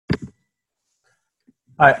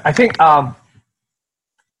I think uh,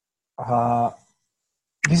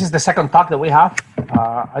 this is the second talk that we have.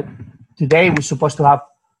 Today we're supposed to have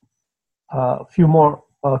a few more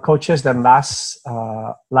coaches than last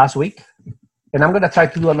week, and I'm gonna try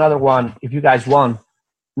to do another one if you guys want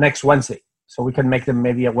next Wednesday, so we can make them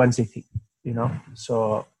maybe a Wednesday thing.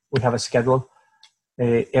 So we have a schedule.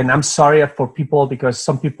 And I'm sorry for people because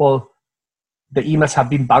some people, the emails have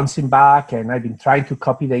been bouncing back, and I've been trying to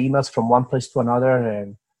copy the emails from one place to another.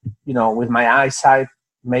 And, with my eyesight,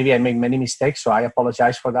 maybe I make many mistakes, so I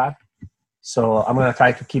apologize for that. So I'm going to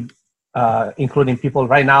try to keep including people.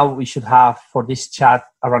 Right now, we should have for this chat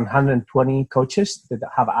around 120 coaches that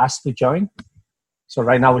have asked to join. So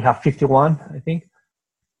right now we have 51, I think.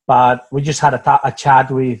 But we just had a chat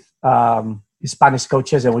with Spanish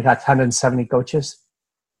coaches, and we had 170 coaches.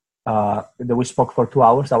 That we spoke for 2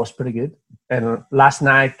 hours. That was pretty good. And last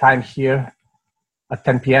night, time here at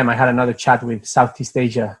 10 p.m., I had another chat with Southeast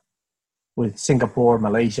Asia, with Singapore,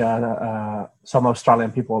 Malaysia, some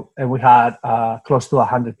Australian people, and we had close to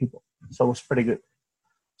 100 people. So it was pretty good.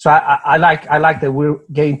 So I like that we're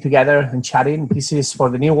getting together and chatting. This is for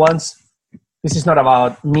the new ones. This is not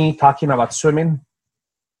about me talking about swimming.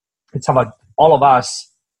 It's about all of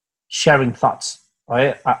us sharing thoughts.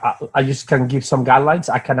 Right? I just can give some guidelines.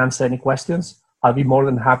 I can answer any questions. I'll be more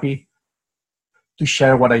than happy to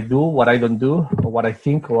share what I do, what I don't do, or what I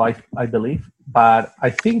think or I believe. But I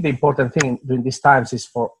think the important thing during these times is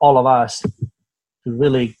for all of us to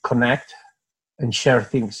really connect and share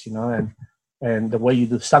things, and the way you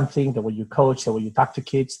do something, the way you coach, the way you talk to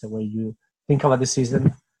kids, the way you think about the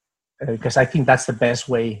season, because I think that's the best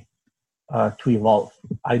way to evolve.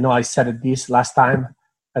 I know I said this last time.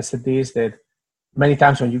 I said this, that many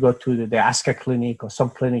times when you go to the ASCA clinic or some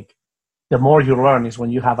clinic, the more you learn is when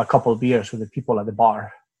you have a couple of beers with the people at the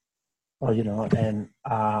bar. And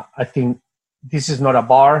I think this is not a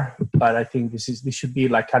bar, but I think this should be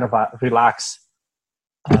like kind of a relaxed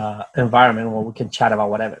environment where we can chat about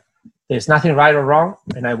whatever. There's nothing right or wrong,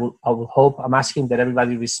 and I will hope, I'm asking that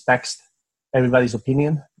everybody respects everybody's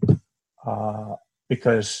opinion,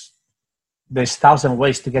 because there's 1,000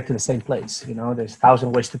 ways to get to the same place. There's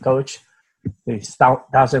 1,000 ways to coach. There's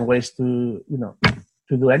 1,000 ways to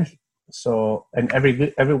do anything. So, and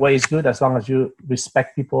every way is good as long as you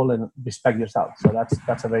respect people and respect yourself. So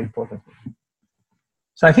that's a very important thing.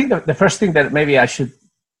 So I think the first thing that maybe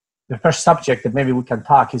the first subject that maybe we can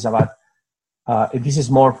talk is about, this is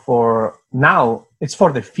more for now, it's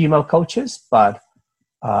for the female coaches, but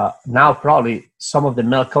now probably some of the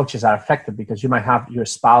male coaches are affected because you might have your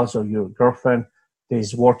spouse or your girlfriend that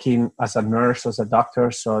is working as a nurse, as a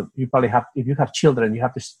doctor. So you probably have, if you have children, you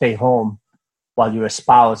have to stay home while your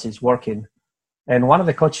spouse is working. And one of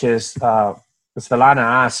the coaches, Svetlana,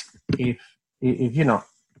 asked if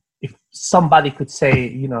somebody could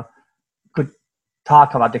say, could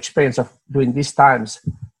talk about the experience of during these times,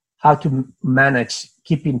 how to manage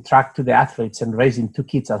keeping track to the athletes and raising two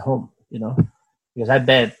kids at home, because I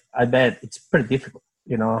bet it's pretty difficult,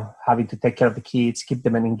 having to take care of the kids, keep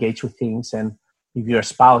them engaged with things. And if your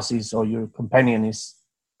spouse is, or your companion is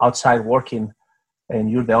outside working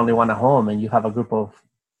and you're the only one at home and you have a group of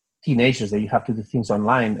teenagers that you have to do things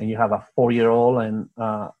online and you have a 4-year-old and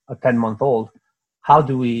a 10-month-old, how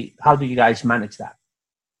do you guys manage that?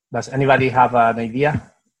 Does anybody have an idea,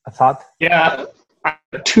 a thought? Yeah, I have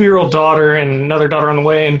a 2-year-old daughter and another daughter on the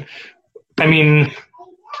way. And I mean,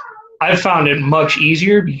 I've found it much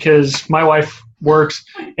easier because my wife works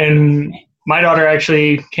and my daughter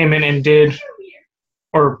actually came in and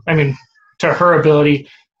to her ability,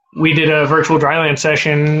 we did a virtual dryland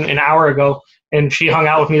session an hour ago and she hung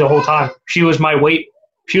out with me the whole time. She was my weight.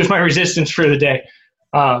 She was my resistance for the day.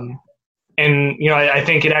 I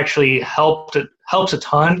think it actually helps a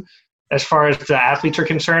ton as far as the athletes are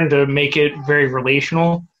concerned to make it very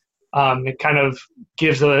relational. It kind of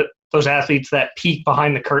gives those athletes that peek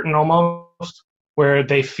behind the curtain almost, where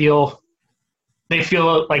they feel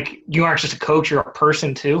like you aren't just a coach, you're a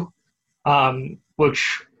person too,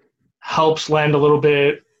 which helps lend a little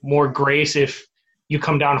bit more grace. If you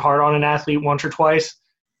come down hard on an athlete once or twice,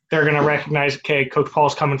 they're going to recognize, okay, Coach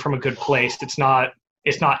Paul's coming from a good place. It's not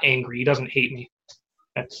angry. He doesn't hate me.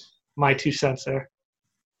 That's my 2 cents there.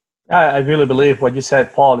 I really believe what you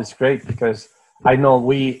said, Paul, is great, because I know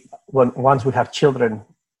once we have children,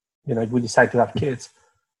 if we decide to have kids,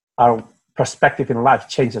 our perspective in life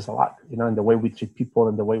changes a lot, in the way we treat people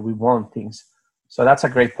and the way we want things. So that's a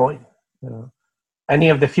great point. Any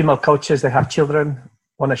of the female coaches that have children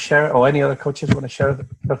want to share, or any other coaches want to share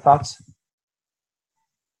their thoughts?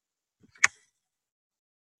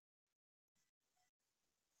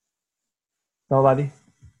 Nobody?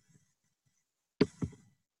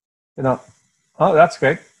 You know, oh, that's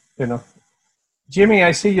great. You know, Jimmy,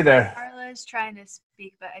 I see you there. Carla is trying to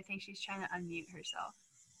speak, but I think she's trying to unmute herself.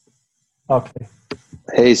 Okay.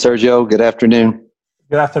 Hey, Sergio. Good afternoon.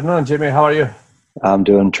 Good afternoon, Jimmy. How are you? I'm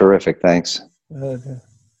doing terrific. Thanks.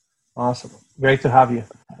 Awesome. Great to have you.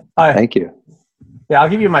 Hi. Thank you. Yeah, I'll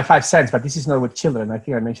give you my 5 cents, but this is not with children. I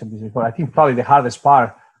think I mentioned this before. I think probably the hardest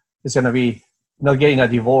part is going to be not getting a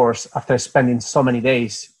divorce after spending so many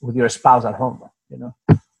days with your spouse at home. You know,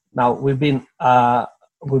 now we've been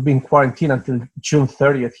quarantined until June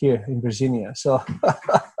 30th here in Virginia, so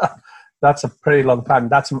that's a pretty long time.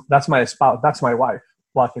 That's my spouse. That's my wife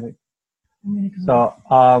walking it. So,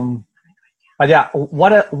 but yeah,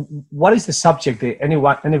 what is the subject that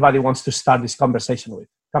anybody wants to start this conversation with?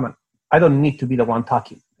 Come on. I don't need to be the one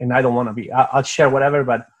talking, and I don't want to be. I'll share whatever,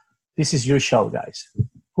 but this is your show, guys.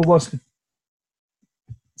 Who wants to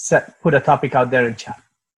put a topic out there in chat?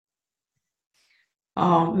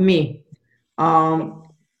 Me.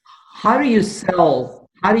 How do you sell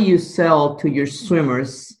to your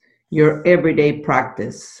swimmers your everyday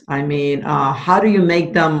practice? I mean, how do you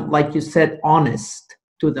make them, like you said, honest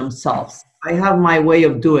to themselves? I have my way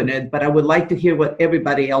of doing it, but I would like to hear what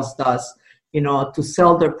everybody else does, you know, to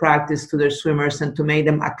sell their practice to their swimmers and to make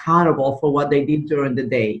them accountable for what they did during the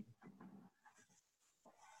day.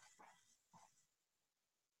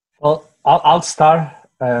 Well, I'll start.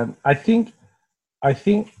 I think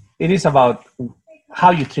it is about how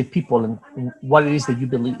you treat people and what it is that you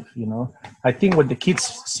believe. You know, I think when the kids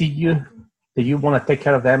see you, that you want to take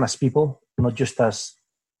care of them as people, not just as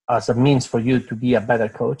a means for you to be a better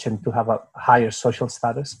coach and to have a higher social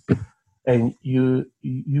status, and you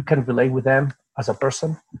can relate with them as a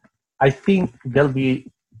person. I think they'll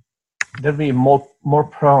be more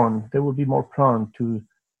prone to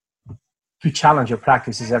challenge your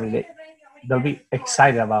practices every day. They'll be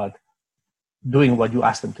excited about doing what you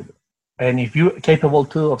ask them to do. And if you're capable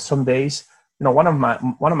too of some days, you know, one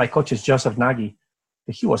of my coaches, Joseph Nagy,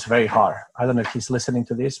 he was very hard. I don't know if he's listening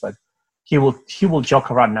to this, but he will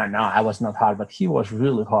joke around. No, I was not hard, but he was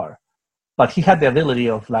really hard. But he had the ability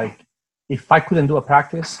of, like, if I couldn't do a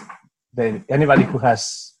practice, then anybody who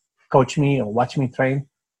has coached me or watched me train,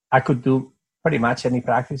 I could do pretty much any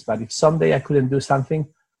practice. But if someday I couldn't do something,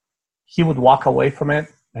 he would walk away from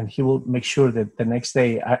it, and he will make sure that the next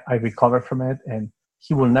day I recover from it, and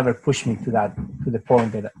he will never push me to the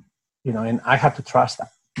point that, you know, and I had to trust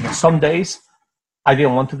that. You know, some days I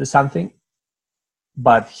didn't want to do something,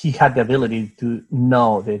 but he had the ability to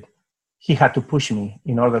know that he had to push me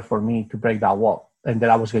in order for me to break that wall and that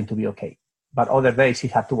I was going to be okay. But other days he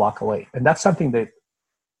had to walk away. And that's something that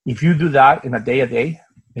if you do that in a day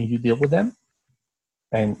and you deal with them,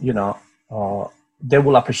 and, you know, they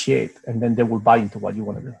will appreciate, and then they will buy into what you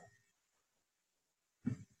want to do.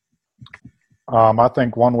 I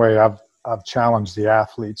think one way I've challenged the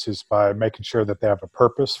athletes is by making sure that they have a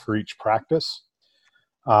purpose for each practice.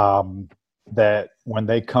 That when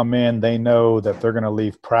they come in, they know that they're going to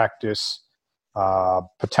leave practice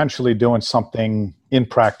potentially doing something in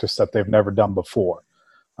practice that they've never done before,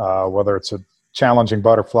 whether it's a challenging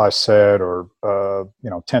butterfly set or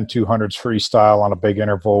 10 200s freestyle on a big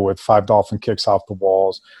interval with 5 dolphin kicks off the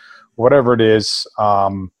walls, whatever it is.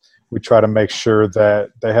 We try to make sure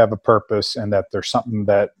that they have a purpose and that there's something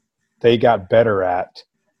that they got better at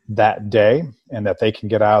that day, and that they can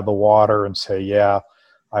get out of the water and say, yeah,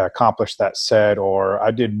 I accomplished that set, or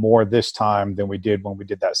I did more this time than we did when we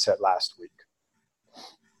did that set last week.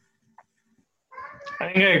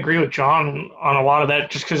 I think I agree with John on a lot of that,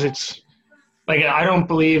 just because it's like, I don't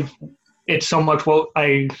believe it's so much what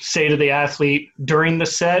I say to the athlete during the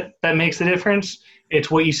set that makes the difference. It's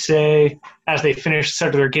what you say as they finish the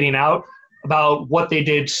set or they're getting out about what they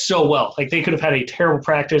did so well. Like, they could have had a terrible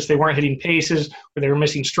practice. They weren't hitting paces, or they were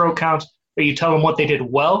missing stroke counts, but you tell them what they did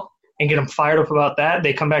well and get them fired up about that.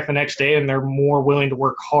 They come back the next day and they're more willing to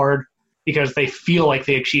work hard because they feel like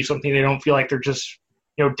they achieved something. They don't feel like they're just,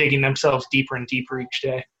 you know, digging themselves deeper and deeper each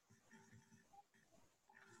day.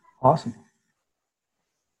 Awesome.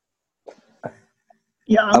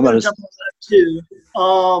 Yeah, I'm going to jump on that too.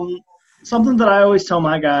 Something that I always tell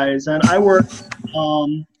my guys, and I work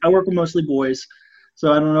with mostly boys,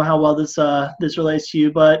 so I don't know how well this relates to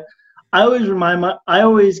you, but I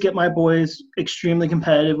always get my boys extremely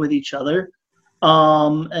competitive with each other.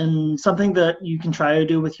 And something that you can try to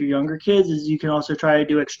do with your younger kids is you can also try to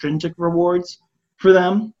do extrinsic rewards for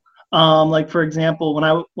them. Like, for example, when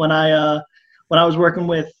I was working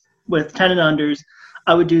with 10 and unders,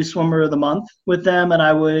 I would do swimmer of the month with them, and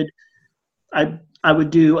I'd I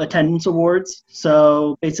would do attendance awards.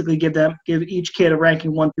 So basically give each kid a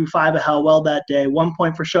ranking 1 through 5 of how well that day. 1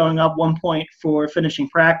 point for showing up, 1 point for finishing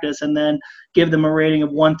practice, and then give them a rating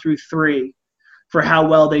of 1 through 3 for how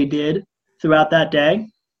well they did throughout that day,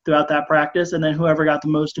 throughout that practice. And then whoever got the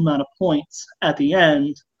most amount of points at the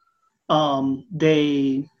end,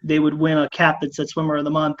 they would win a cap that said swimmer of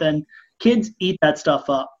the month. And kids eat that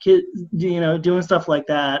stuff up. Kids, doing stuff like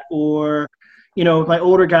that. Or, with my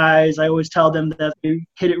older guys, I always tell them that if they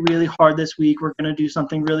hit it really hard this week, we're going to do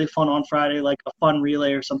something really fun on Friday, like a fun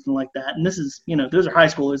relay or something like that. And this is, those are high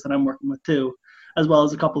schoolers that I'm working with too, as well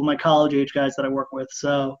as a couple of my college age guys that I work with.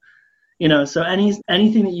 So, so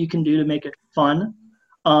anything that you can do to make it fun,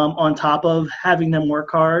 on top of having them work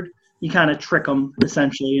hard, you kind of trick them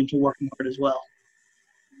essentially into working hard as well.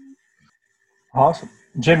 Awesome.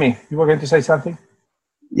 Jimmy, you were going to say something?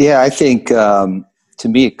 Yeah, I think to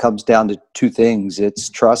me it comes down to two things. It's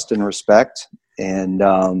trust and respect. And,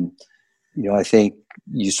 I think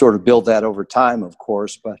you sort of build that over time, of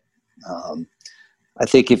course. But I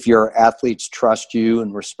think if your athletes trust you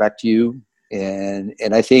and respect you, and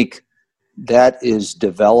I think that is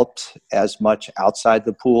developed as much outside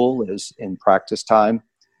the pool as in practice time,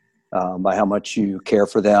 by how much you care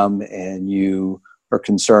for them and you are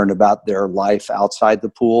concerned about their life outside the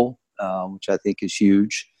pool, which I think is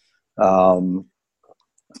huge.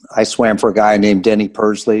 I swam for a guy named Denny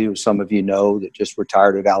Persley, who some of you know, that just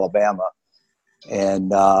retired at Alabama.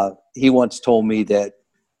 And he once told me that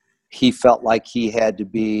he felt like he had to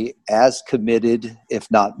be as committed, if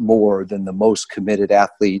not more, than the most committed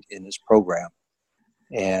athlete in his program.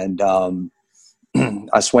 And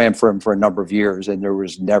I swam for him for a number of years, and there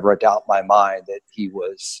was never a doubt in my mind that he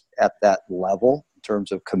was at that level in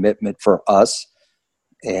terms of commitment for us,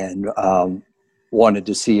 and wanted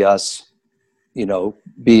to see us,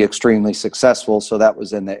 be extremely successful. So that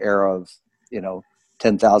was in the era of,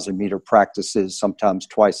 10,000 meter practices, sometimes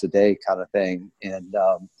twice a day kind of thing. And,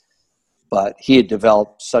 but he had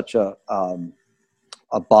developed such a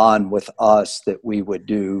bond with us that we would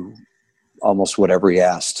do almost whatever he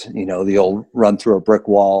asked, the old run through a brick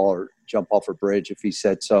wall or jump off a bridge if he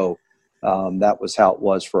said so. That was how it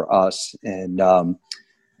was for us. And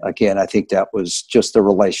again, I think that was just the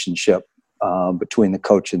relationship between the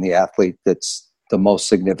coach and the athlete that's the most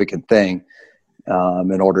significant thing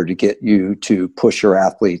in order to get you to push your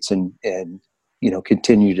athletes and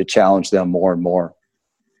continue to challenge them more and more.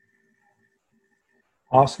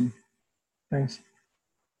 Awesome. Thanks.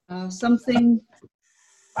 Something.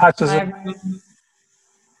 Hi, Susan.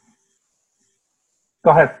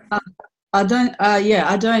 Go ahead. I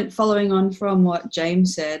don't, following on from what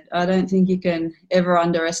James said, I don't think you can ever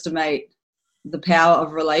underestimate the power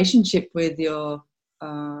of relationship with your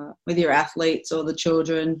athletes or the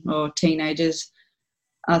children or teenagers.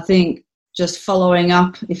 I think just following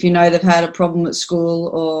up, if you know they've had a problem at school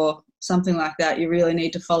or something like that, you really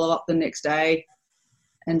need to follow up the next day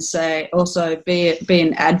and say, also be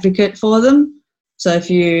an advocate for them. So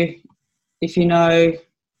if you know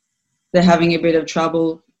they're having a bit of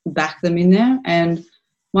trouble, back them in there. And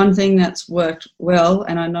one thing that's worked well,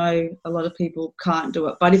 and I know a lot of people can't do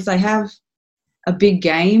it, but if they have a big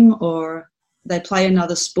game or they play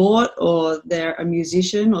another sport or they're a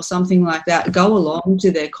musician or something like that, go along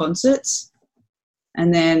to their concerts,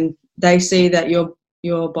 and then they see that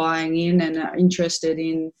you're buying in and are interested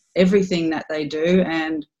in everything that they do.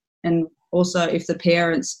 And also if the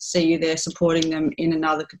parents see you there supporting them in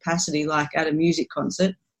another capacity, like at a music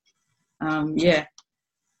concert,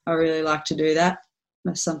 I really like to do that.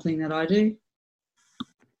 That's something that I do.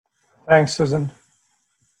 Thanks, Susan.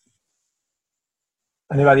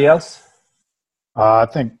 Anybody else? I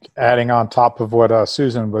think adding on top of what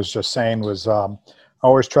Susan was just saying was I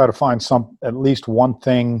always try to find at least one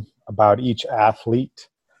thing about each athlete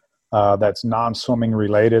that's non-swimming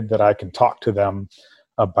related that I can talk to them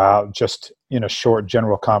about just in a short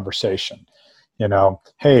general conversation.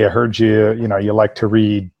 Hey, I heard you like to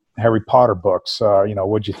read Harry Potter books.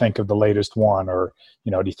 What'd you think of the latest one? Or,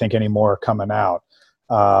 do you think any more are coming out?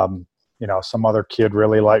 Some other kid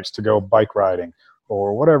really likes to go bike riding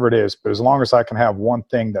or whatever it is. But as long as I can have one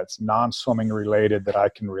thing that's non-swimming related that I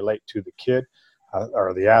can relate to the kid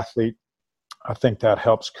or the athlete, I think that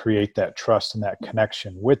helps create that trust and that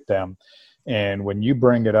connection with them. And when you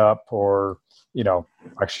bring it up, or,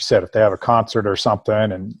 like she said, if they have a concert or something,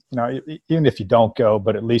 and, even if you don't go,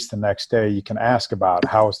 but at least the next day you can ask about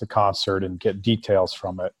how was the concert and get details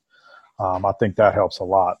from it. I think that helps a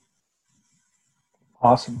lot.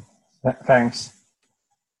 Awesome. Thanks.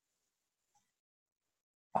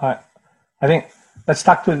 I think let's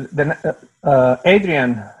talk to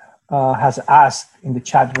Adrian has asked in the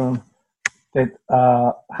chat room, that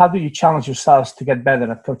how do you challenge yourselves to get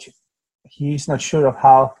better at coaching? He's not sure of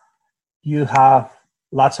how you have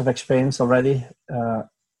lots of experience already.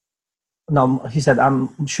 No, he said,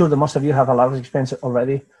 I'm sure that most of you have a lot of experience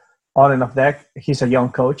already on and off deck. He's a young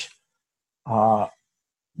coach.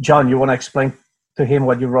 John, you want to explain to him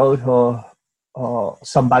what you wrote, or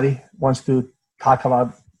somebody wants to talk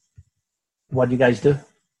about what you guys do?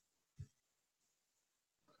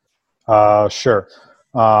 Sure.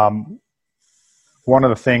 One of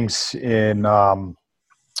the things in, and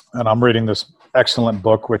I'm reading this excellent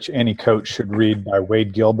book, which any coach should read, by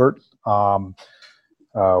Wade Gilbert.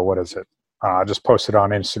 What is it? I just posted on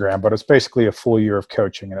Instagram, but it's basically a full year of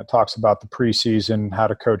coaching, and it talks about the preseason, how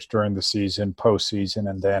to coach during the season, postseason,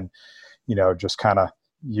 and then, just kind of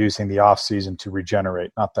using the off season to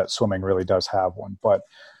regenerate. Not that swimming really does have one, but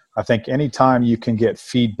I think anytime you can get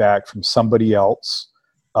feedback from somebody else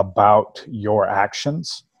about your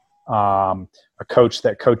actions, a coach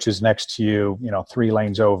that coaches next to you, 3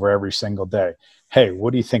 lanes over every single day. Hey,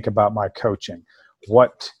 what do you think about my coaching?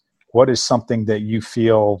 What is something that you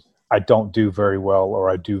feel I don't do very well or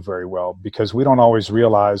I do very well? Because we don't always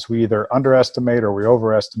realize, we either underestimate or we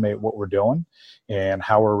overestimate what we're doing and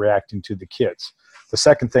how we're reacting to the kids. The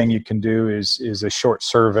second thing you can do is a short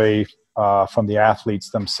survey from the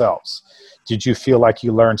athletes themselves. Did you feel like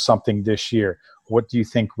you learned something this year? What do you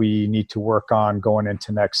think we need to work on going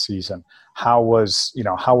into next season? How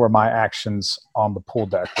were my actions on the pool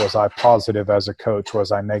deck? Was I positive as a coach?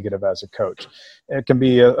 Was I negative as a coach? It can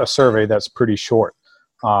be a survey that's pretty short.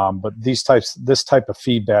 But this type of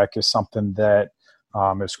feedback is something that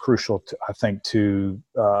is crucial, I think, to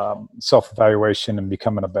self-evaluation and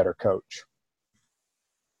becoming a better coach.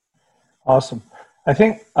 Awesome. I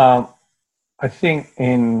think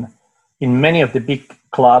in many of the big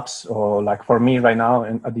clubs, or like for me right now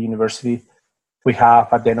at the university, we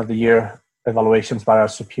have at the end of the year evaluations by our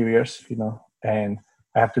superiors, and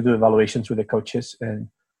I have to do evaluations with the coaches, and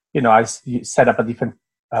I set up a different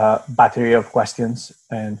battery of questions,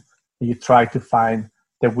 and you try to find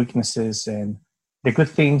the weaknesses and the good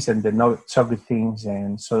things and the not so good things,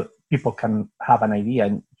 and so people can have an idea,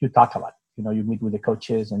 and you talk about it. You meet with the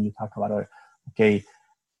coaches and you talk about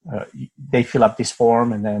they fill up this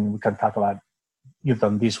form, and then we can talk about, you've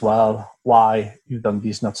done this well, why you've done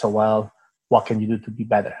this not so well, what can you do to be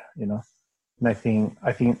better, and I think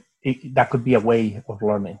that could be a way of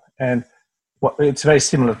learning, and it's very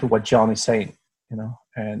similar to what John is saying,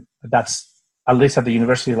 and that's, at least at the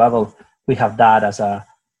university level, we have that as a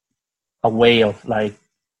way of like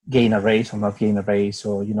gain a raise or not gain a raise,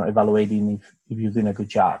 or evaluating if you're doing a good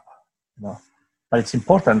job, but it's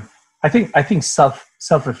important. I think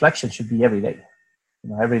self-reflection should be every day.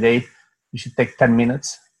 Every day you should take 10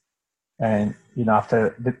 minutes, and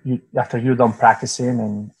after you're done practicing,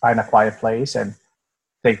 and find a quiet place and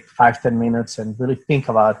take 5-10 minutes and really think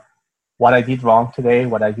about what I did wrong today,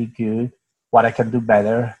 what I did good, what I can do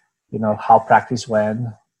better, how practice went,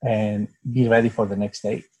 and be ready for the next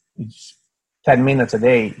day. It's 10 minutes a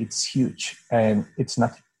day. It's huge, and it's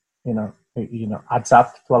not, adds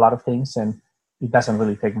up to a lot of things, and it doesn't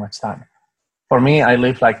really take much time. For me, I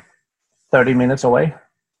live like 30 minutes away.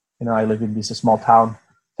 I live in this small town,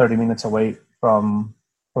 30 minutes away from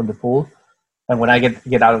the pool. And when I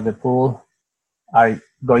get out of the pool, I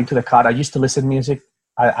go into the car. I used to listen to music.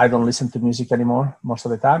 I don't listen to music anymore most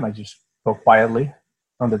of the time. I just go quietly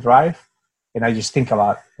on the drive, and I just think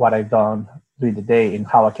about what I've done during the day and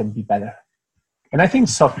how I can be better. And I think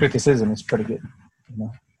self-criticism is pretty good.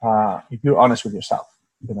 If you're honest with yourself,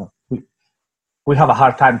 we have a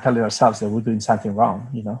hard time telling ourselves that we're doing something wrong,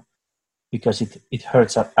 because it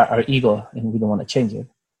hurts our ego, and we don't want to change it.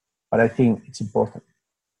 But I think it's important.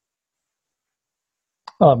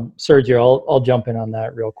 Sergio, I'll jump in on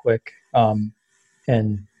that real quick,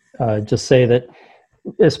 and just say that,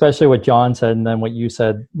 especially what John said and then what you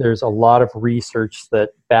said, there's a lot of research that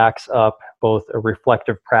backs up both a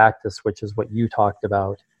reflective practice, which is what you talked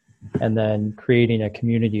about, and then creating a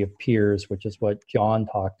community of peers, which is what John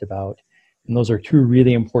talked about. And those are 2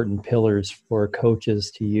 really important pillars for coaches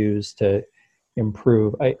to use to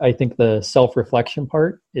improve. I think the self-reflection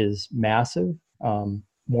part is massive.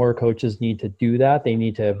 More coaches need to do that. They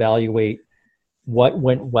need to evaluate what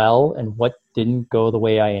went well and what didn't go the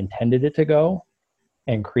way I intended it to go,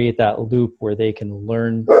 and create that loop where they can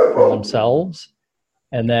learn for themselves.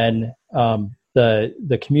 And then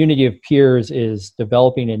the community of peers is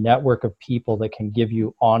developing a network of people that can give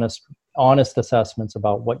you honest assessments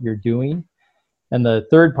about what you're doing. And the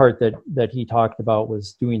third part that he talked about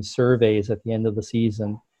was doing surveys at the end of the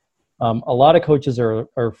season. A lot of coaches are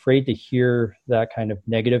afraid to hear that kind of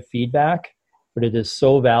negative feedback, but it is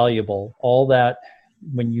so valuable. All that,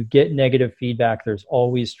 when you get negative feedback, there's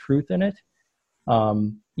always truth in it,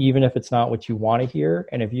 even if it's not what you want to hear.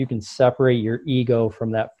 And if you can separate your ego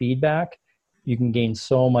from that feedback, you can gain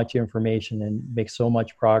so much information and make so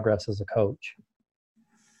much progress as a coach.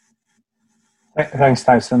 Thanks,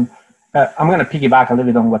 Tyson. I'm going to piggyback a little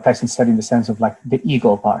bit on what Tyson said in the sense of like the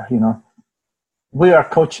ego part. We are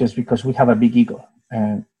coaches because we have a big ego,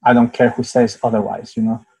 and I don't care who says otherwise.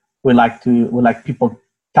 We like people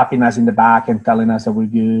tapping us in the back and telling us that we're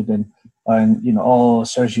good, and oh,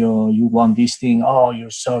 Sergio, you won this thing. Oh,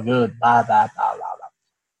 you're so good. Blah blah blah blah blah.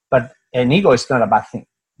 But an ego is not a bad thing.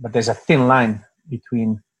 But there's a thin line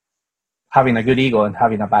between having a good ego and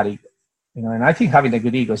having a bad ego. And I think having a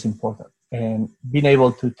good ego is important, and being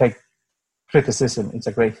able to take criticism is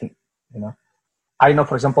a great thing. I know,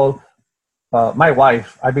 for example, my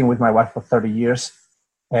wife. I've been with my wife for 30 years,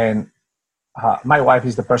 and my wife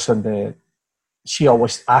is the person that she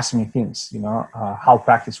always asks me things. How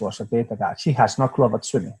practice was, or data that. She has no clue about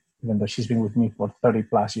swimming, even though she's been with me for 30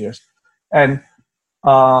 plus years, and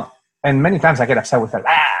many times I get upset with her.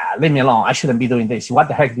 Leave me alone. I shouldn't be doing this. What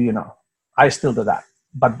the heck do you know? I still do that.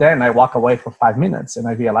 But then I walk away for 5 minutes and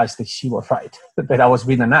I realize that she was right, that I was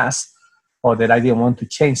being an ass, or that I didn't want to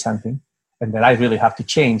change something, and that I really have to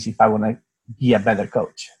change if I want to be a better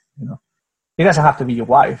coach. It doesn't have to be your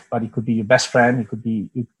wife, but it could be your best friend. It could be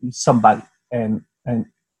somebody. And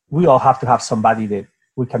we all have to have somebody that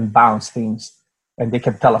we can bounce things, and they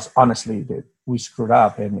can tell us honestly that we screwed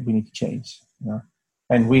up and we need to change.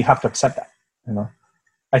 And we have to accept that.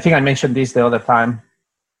 I think I mentioned this the other time.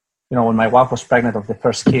 When my wife was pregnant of the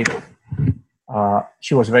first kid,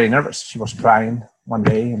 she was very nervous. She was crying one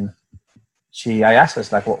day, and I asked her,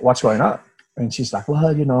 like, what's going on? And she's like,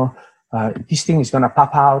 well, this thing is going to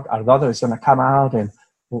pop out. Our daughter is going to come out, and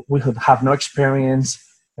we would have no experience,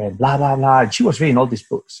 and blah, blah, blah. And she was reading all these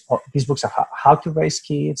books. These books are how to raise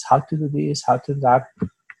kids, how to do this, how to do that.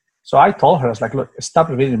 So I told her, I was like, look, stop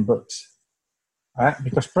reading books. Right?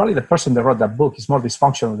 Because probably the person that wrote that book is more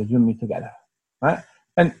dysfunctional than you and me together, right?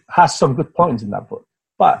 And has some good points in that book.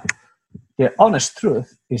 But the honest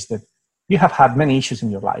truth is that you have had many issues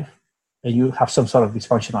in your life, and you have some sort of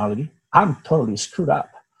dysfunctionality. I'm totally screwed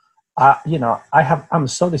up. I'm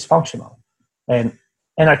so dysfunctional, and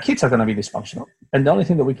our kids are going to be dysfunctional. And the only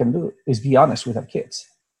thing that we can do is be honest with our kids.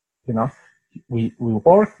 We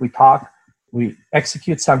work, we talk, we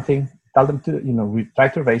execute something, tell them to, we try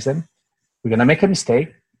to raise them. We're going to make a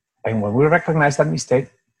mistake, and when we recognize that mistake,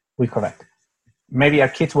 we correct. Maybe our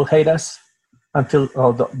kids will hate us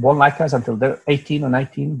won't like us until they're 18 or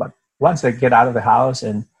 19, but once they get out of the house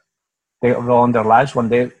and they go on their lives, one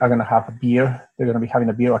day are going to have a beer, they're going to be having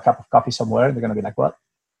a beer or a cup of coffee somewhere, and they're going to be like, well,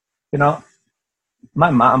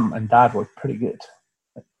 my mom and dad were pretty good.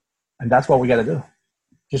 And that's what we got to do.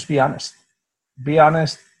 Just be honest. Be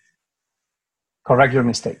honest. Correct your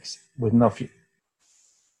mistakes with no fear.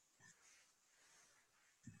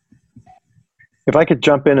 If I could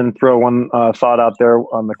jump in and throw one thought out there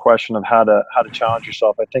on the question of how to challenge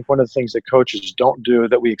yourself, I think one of the things that coaches don't do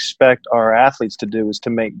that we expect our athletes to do is to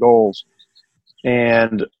make goals.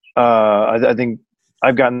 And I think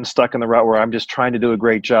I've gotten stuck in the route where I'm just trying to do a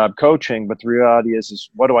great job coaching, but the reality is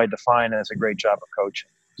what do I define as a great job of coaching?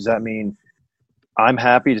 Does that mean I'm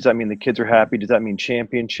happy? Does that mean the kids are happy? Does that mean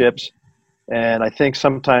championships? And I think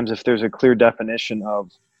sometimes if there's a clear definition of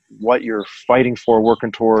what you're fighting for,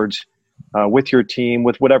 working towards, with your team,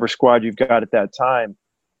 with whatever squad you've got at that time,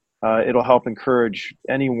 it'll help encourage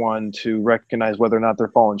anyone to recognize whether or not they're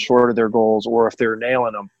falling short of their goals or if they're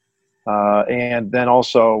nailing them. And then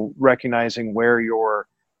also recognizing where you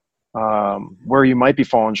might be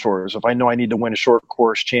falling short. So if I know I need to win a short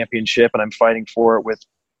course championship and I'm fighting for it with,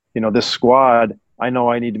 this squad, I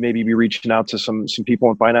know I need to maybe be reaching out to some people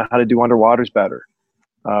and find out how to do underwaters better.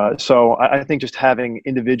 So I think just having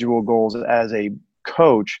individual goals as a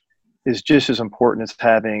coach is just as important as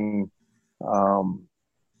having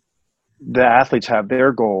the athletes have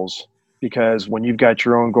their goals, because when you've got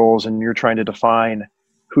your own goals and you're trying to define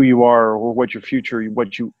who you are or what future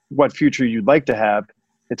you'd like to have,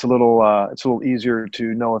 it's a little easier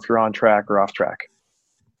to know if you're on track or off track.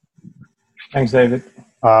 Thanks, David.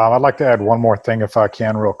 I'd like to add one more thing if I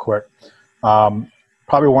can real quick.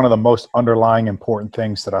 Probably one of the most underlying important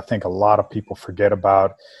things that I think a lot of people forget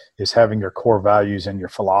about is having your core values and your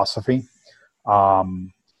philosophy.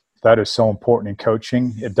 That is so important in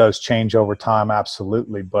coaching. It does change over time,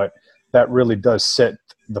 absolutely, but that really does set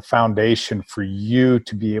the foundation for you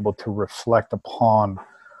to be able to reflect upon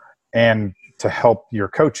and to help your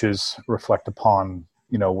coaches reflect upon,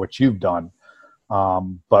 what you've done.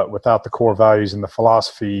 But without the core values and the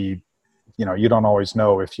philosophy, you don't always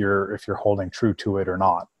know if you're holding true to it or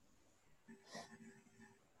not.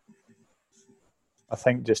 I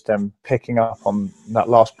think just picking up on that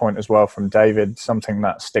last point as well from David, something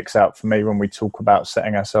that sticks out for me when we talk about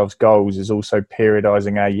setting ourselves goals is also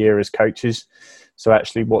periodizing our year as coaches. So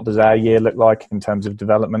actually, what does our year look like in terms of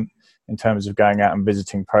development, in terms of going out and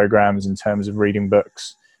visiting programs, in terms of reading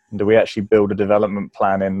books? And do we actually build a development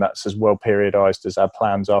plan in that's as well periodized as our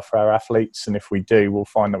plans are for our athletes? And if we do, we'll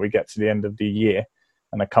find that we get to the end of the year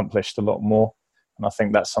and accomplished a lot more. And I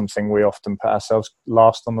think that's something we often put ourselves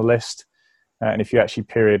last on the list. And if you actually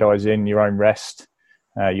periodize in your own rest,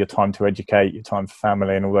 your time to educate, your time for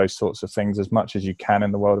family and all those sorts of things as much as you can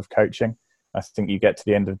in the world of coaching, I think you get to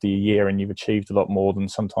the end of the year and you've achieved a lot more than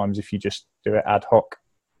sometimes if you just do it ad hoc.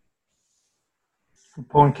 Good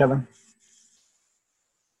point, Kevin.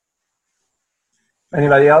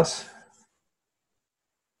 Anybody else?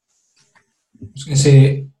 I was going to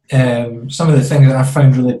say some of the things that I've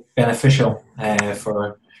found really beneficial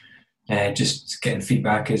for just getting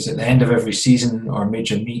feedback is at the end of every season or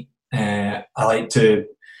major meet, I like to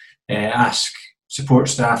ask support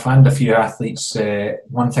staff and a few athletes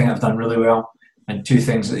one thing I've done really well and two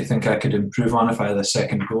things that they think I could improve on if I had a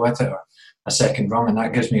second go at it or a second run, and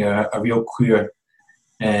that gives me a real clear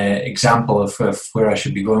example of where I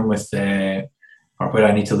should be going with or where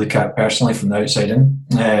I need to look at personally from the outside in.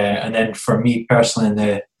 And then for me personally in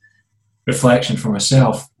the reflection for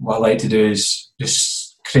myself, what I like to do is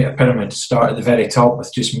just create a pyramid, start at the very top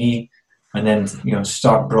with just me, and then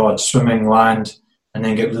start broad, swimming, land, and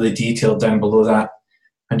then get really detailed down below that,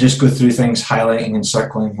 and just go through things, highlighting and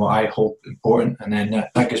circling what I hold important, and then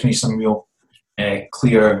that gives me some real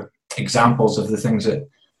clear examples of the things that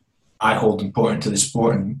I hold important to the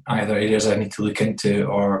sport, and either areas I need to look into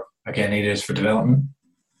or again areas for development.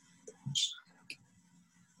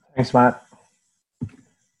 Thanks, Matt.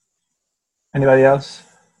 Anybody else?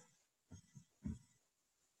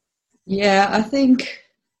 Yeah, I think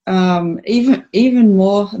even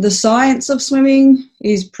more, the science of swimming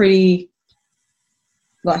is pretty,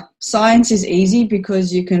 science is easy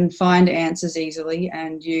because you can find answers easily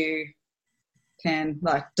and you can,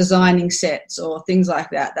 designing sets or things like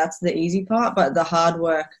that, that's the easy part. But the hard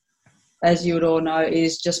work, as you would all know,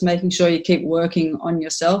 is just making sure you keep working on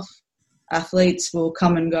yourself. Athletes will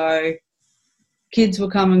come and go, kids will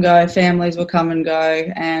come and go, families will come and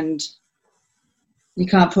go, and you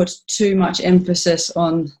can't put too much emphasis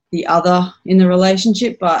on the other in the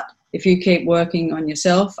relationship, but if you keep working on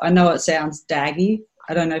yourself, I know it sounds daggy.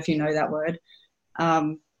 I don't know if you know that word.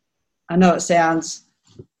 I know it sounds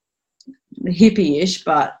hippie-ish,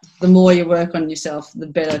 but the more you work on yourself, the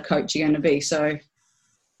better coach you're going to be. So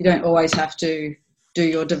you don't always have to do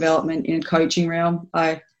your development in a coaching realm.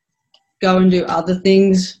 I go and do other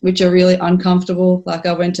things which are really uncomfortable. Like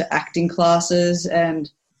I went to acting classes and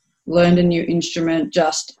learned a new instrument.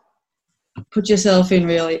 Just put yourself in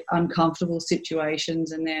really uncomfortable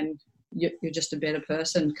situations, and then you're just a better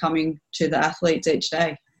person coming to the athletes each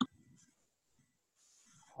day.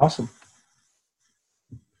 Awesome.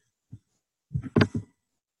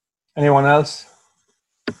 Anyone else?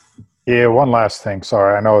 Yeah, one last thing.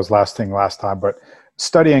 Sorry, I know it was last thing last time, but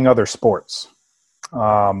studying other sports.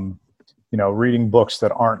 Reading books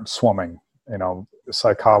that aren't swimming.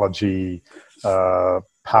 Psychology,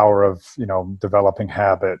 power of developing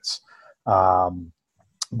habits.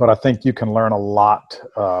 But I think you can learn a lot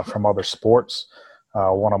from other sports.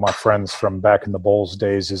 One of my friends from back in the Bulls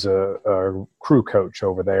days is a crew coach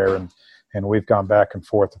over there, and we've gone back and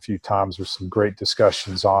forth a few times with some great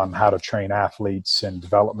discussions on how to train athletes and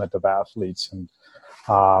development of athletes, and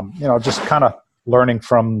just kind of learning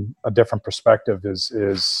from a different perspective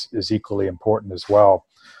is equally important as well.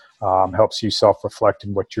 Helps you self-reflect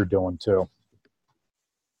in what you're doing too.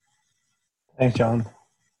 Thanks, John.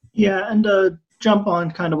 Yeah, and jump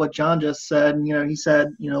on kind of what John just said. He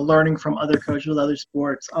said, learning from other coaches with other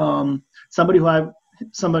sports. Somebody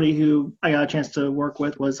who I got a chance to work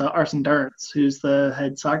with was Arson Durrance, who's the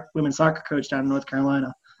head women's soccer coach down in North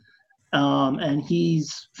Carolina. And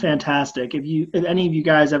he's fantastic. If any of you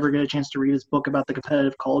guys ever get a chance to read his book about the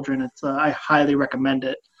competitive cauldron, I highly recommend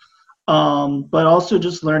it. But also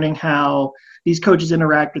just learning how these coaches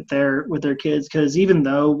interact with their kids, because even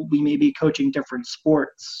though we may be coaching different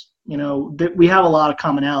sports, we have a lot of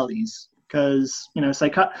commonalities, because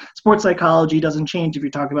sports psychology doesn't change if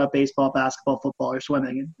you're talking about baseball, basketball, football, or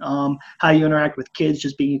swimming. How you interact with kids,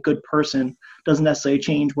 just being a good person, doesn't necessarily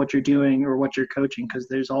change what you're doing or what you're coaching, because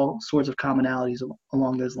there's all sorts of commonalities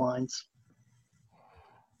along those lines.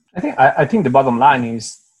 I think the bottom line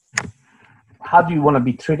is, how do you want to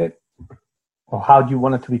be treated, or how do you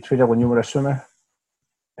want it to be treated when you were a swimmer?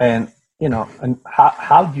 And and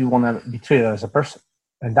how do you want to be treated as a person?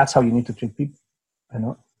 And that's how you need to treat people,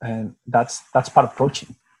 and that's part of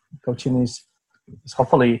coaching. Coaching is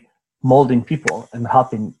hopefully molding people and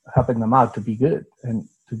helping them out to be good and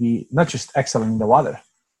to be not just excellent in the water,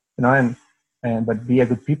 but be a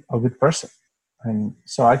good person. And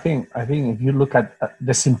so I think if you look at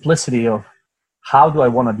the simplicity of how do I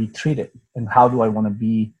want to be treated and how do I want to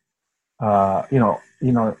be, we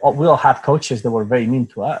all have coaches that were very mean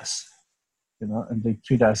to us, and they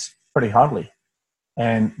treat us pretty hardly,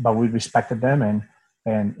 but we respected them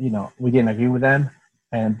and we didn't agree with them,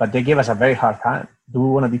 but they gave us a very hard time. Do we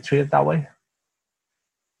want to be treated that way?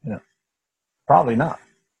 Probably not.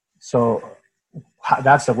 So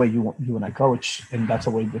that's the way you want to coach, and that's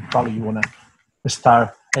the way that probably you want to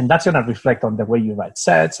start, and that's going to reflect on the way you write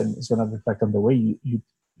sets, and it's going to reflect on the way you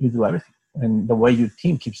do everything, and the way your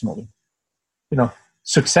team keeps moving.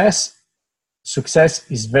 Success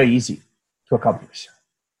is very easy to accomplish.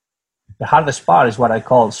 The hardest part is what I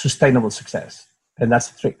call sustainable success, and that's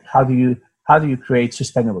the trick. How do you create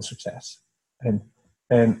sustainable success? And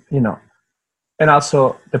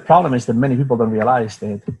also the problem is that many people don't realize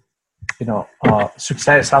that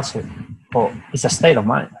success also is a state of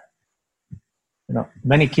mind.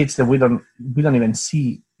 Many kids that we don't even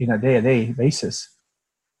see in a day-to-day basis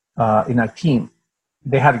in our team,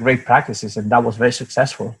 they had great practices and that was very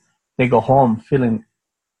successful. They go home feeling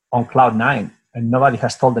on cloud 9 and nobody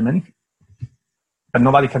has told them anything. But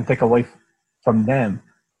nobody can take away from them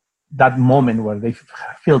that moment where they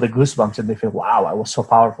feel the goosebumps and they feel, wow, I was so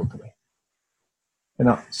powerful today.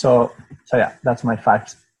 So yeah, that's my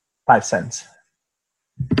 5 cents.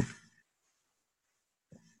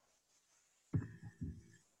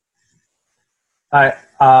 I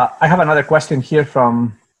have another question here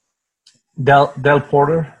from Del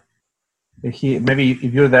Porter. Maybe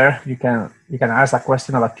if you're there, you can ask a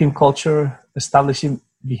question about team culture, establishing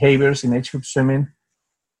behaviors in age group swimming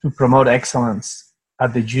to promote excellence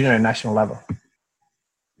at the junior and national level.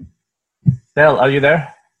 Del, are you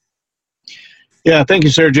there? Yeah, thank you,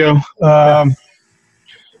 Sergio.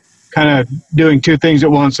 Kind of doing two things at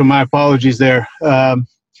once, so my apologies there.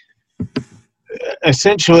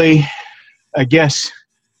 Essentially, I guess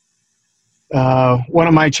one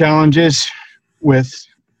of my challenges with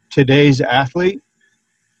today's athlete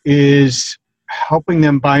is helping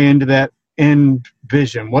them buy into that end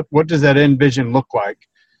vision. What does that end vision look like?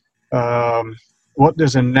 What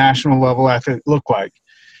does a national level athlete look like?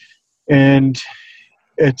 And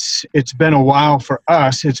it's been a while for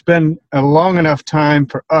us. It's been a long enough time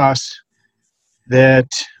for us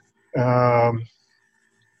that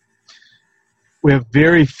we have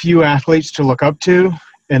very few athletes to look up to,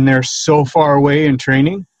 and they're so far away in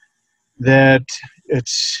training that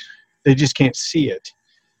they just can't see it.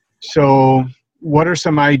 So what are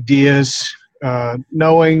some ideas,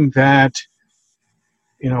 knowing that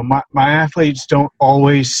my athletes don't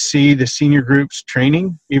always see the senior groups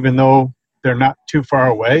training, even though they're not too far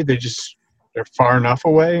away. They're far enough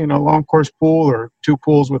away in a long course pool or two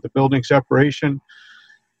pools with a building separation.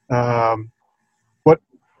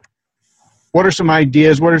 What are some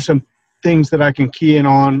ideas? What are some things that I can key in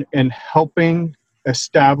on in helping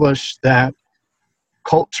establish that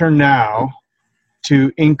culture now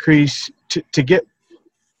to increase, to get,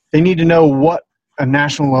 they need to know what a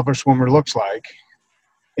national level swimmer looks like,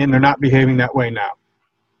 and they're not behaving that way now.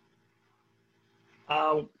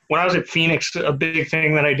 When I was at Phoenix, a big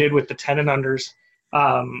thing that I did with the 10 and unders,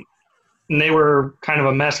 and they were kind of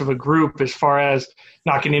a mess of a group as far as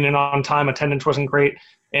not getting in on time, attendance wasn't great.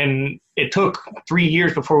 And it took 3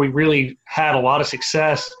 years before we really had a lot of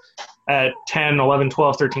success at 10, 11,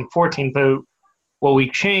 12, 13, 14. But what we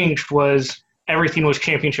changed was everything was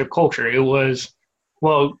championship culture. It was,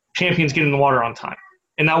 well, champions get in the water on time.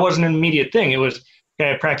 And that wasn't an immediate thing. It was,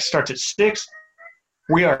 okay, practice starts at 6.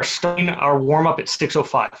 We are starting our warm-up at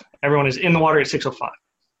 6:05. Everyone is in the water at 6:05.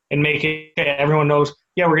 And make it, okay, everyone knows,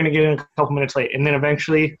 yeah, we're going to get in a couple minutes late. And then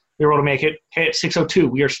eventually we were able to make it, okay, at 6:02,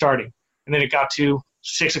 we are starting. And then it got to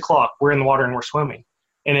 6 o'clock, we're in the water and we're swimming.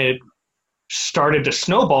 And it started to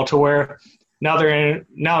snowball to where now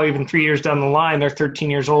even 3 years down the line, they're 13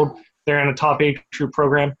 years old, they're in a top age group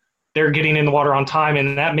program, they're getting in the water on time,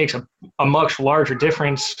 and that makes a much larger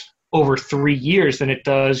difference over 3 years than it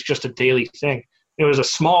does just a daily thing. It was a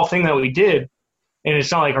small thing that we did, and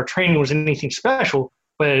it's not like our training was anything special,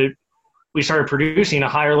 but we started producing a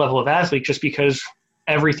higher level of athlete just because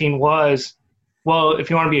everything was, well, if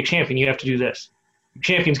you want to be a champion, you have to do this.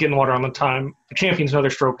 Champions get in the water on the time. The champions know their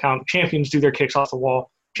stroke count. Champions do their kicks off the wall.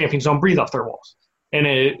 Champions don't breathe off their walls. And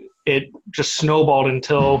it just snowballed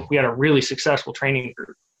until we had a really successful training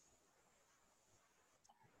group.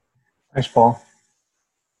 Thanks, Paul.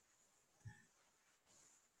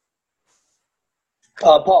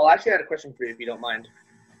 Paul, I actually had a question for you, if you don't mind.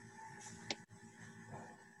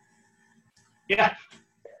 Yeah.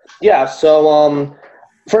 Yeah. So,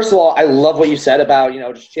 first of all, I love what you said about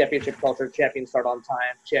just championship culture, champions start on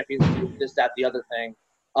time, champions do this, that, the other thing.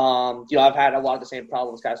 I've had a lot of the same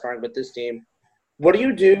problems kind of starting with this team. What do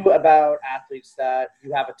you do about athletes that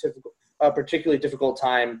you have a particularly difficult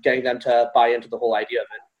time getting them to buy into the whole idea of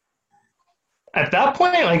it? At that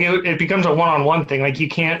point, it becomes a one-on-one thing. You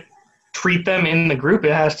can't treat them in the group.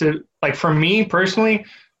 It has to, for me personally,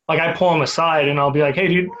 I pull them aside and I'll be like, hey,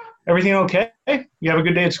 dude, everything okay? You have a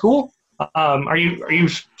good day at school? Are you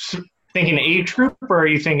thinking age group or are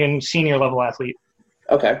you thinking senior level athlete?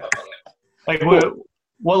 Okay.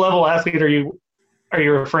 What level athlete are you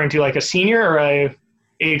referring to? A senior or a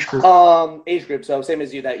age group? Age group. So same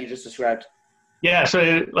as you that you just described. Yeah. So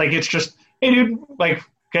it's just, hey, dude,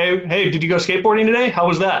 okay, hey, did you go skateboarding today? How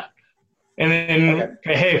was that? And then,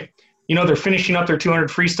 okay, hey, they're finishing up their 200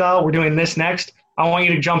 freestyle. We're doing this next. I want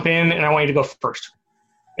you to jump in and I want you to go first.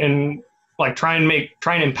 And try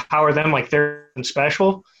and empower them they're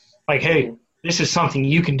special. Hey, this is something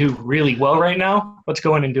you can do really well right now. Let's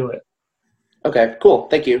go in and do it. Okay, cool.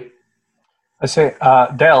 Thank you. I say,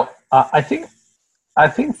 Dale, I think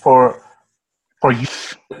for you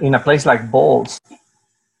in a place like Bowls,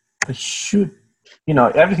 it should,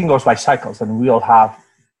 everything goes by cycles, and we all have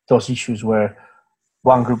those issues where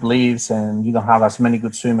one group leaves and you don't have as many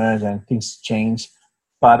good swimmers and things change.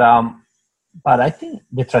 But I think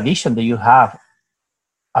the tradition that you have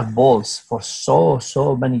at Bowls for so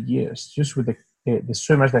many years, just with the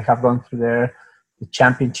swimmers that have gone through there, the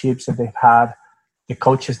championships that they've had, the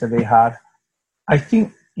coaches that they had, I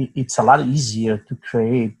think it's a lot easier to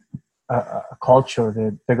create a culture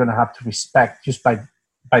that they're going to have to respect just by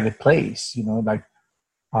the place.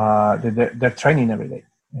 They're training every day.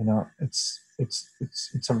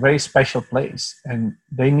 It's a very special place, and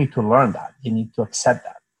they need to learn that. They need to accept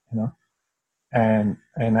that. And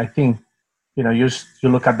I think, you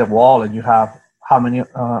look at the wall and you have how many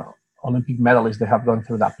Olympic medalists they have gone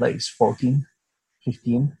through that place, 14,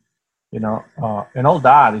 15, and all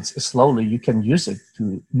that. It's slowly you can use it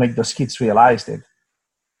to make those kids realize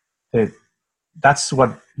that that's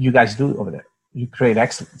what you guys do over there. You create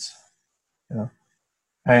excellence,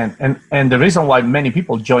 and the reason why many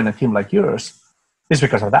people join a team like yours is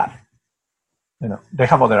because of that. They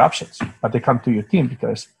have other options, but they come to your team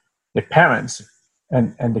because the parents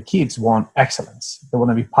and the kids want excellence. They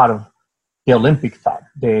want to be part of the Olympic thought,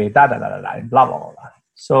 the and blah, blah, blah.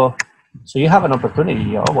 So you have an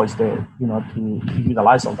opportunity always there, to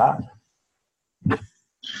utilize all that.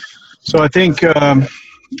 So I think, I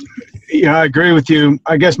agree with you.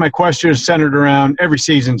 I guess my question is centered around every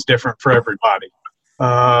season's different for everybody.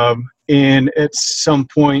 And at some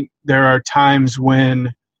point, there are times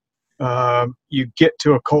when you get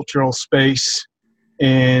to a cultural space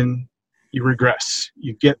and you regress.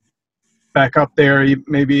 You get back up there,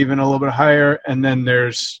 maybe even a little bit higher, and then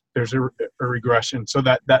there's a regression. So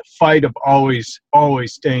that fight of always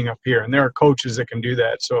staying up here. And there are coaches that can do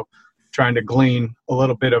that. So trying to glean a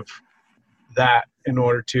little bit of that in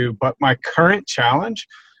order to. But my current challenge,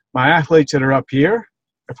 my athletes that are up here,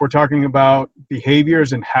 if we're talking about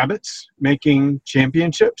behaviors and habits, making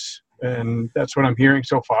championships, and that's what I'm hearing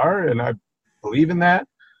so far, and I believe in that,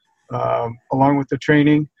 along with the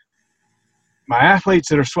training. My athletes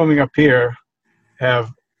that are swimming up here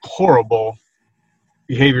have horrible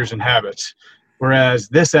behaviors and habits, whereas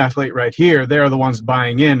this athlete right here, they're the ones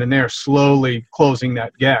buying in, and they're slowly closing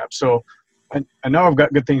that gap. So I know I've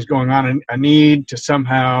got good things going on, and I need to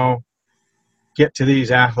somehow get to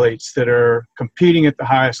these athletes that are competing at the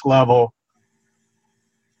highest level,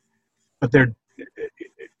 but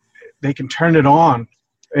they can turn it on.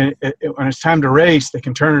 And when it's time to race, they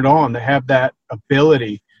can turn it on. They have that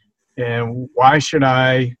ability. And why should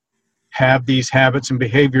I have these habits and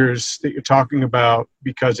behaviors that you're talking about?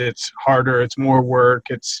 Because it's harder, it's more work.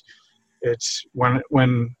 It's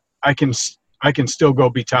when I can still go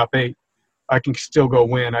be top 8. I can still go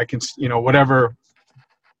win. I can, whatever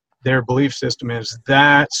their belief system is,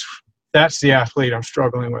 that's the athlete I'm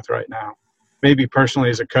struggling with right now. Maybe personally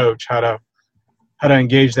as a coach, how to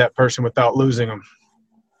engage that person without losing them.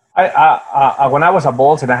 When I was at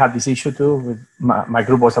Bowls, and I had this issue too, with my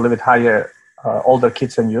group was a little bit higher, older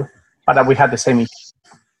kids than you, but we had the same issue.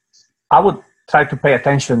 I would try to pay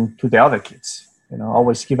attention to the other kids,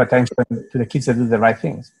 always give attention to the kids that do the right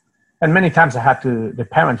things. And many times the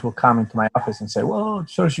parents will come into my office and say, well,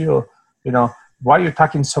 Sergio, why are you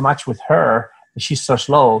talking so much with her? She's so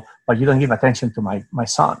slow, but you don't give attention to my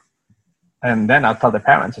son. And then I'll tell the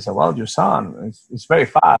parents, I say, well, your son is very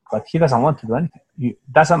fast, but he doesn't want to do anything. It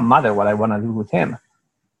doesn't matter what I want to do with him.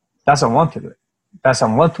 Doesn't want to do it.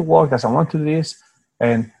 Doesn't want to work, doesn't want to do this.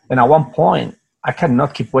 And at one point, I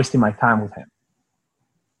cannot keep wasting my time with him.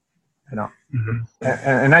 You know? Mm-hmm.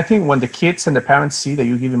 And I think when the kids and the parents see that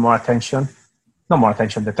you give them more attention, not more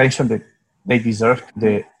attention, the attention that they deserve,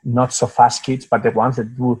 the not so fast kids, but the ones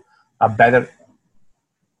that do a better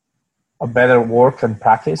work and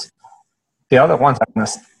practice, the other ones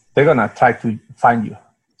they're gonna try to find you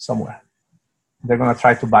somewhere. They're gonna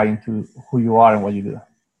try to buy into who you are and what you do.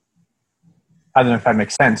 I don't know if that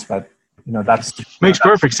makes sense, but you know makes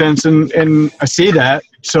perfect sense, and I see that.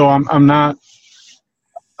 So I'm not.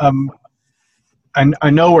 I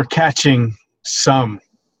know we're catching some,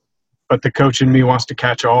 but the coach in me wants to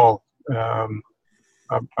catch all. I'm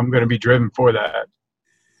going to be driven for that.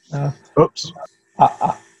 Oops.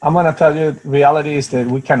 I'm going to tell you, the reality is that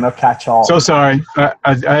we cannot catch all. So sorry.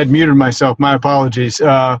 I had muted myself. My apologies.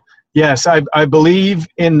 Yes, I believe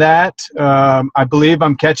in that. I believe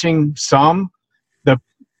I'm catching some.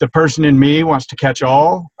 The person in me wants to catch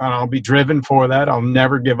all, and I'll be driven for that. I'll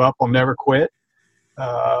never give up. I'll never quit.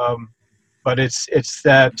 But it's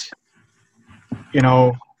that, you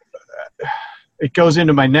know, it goes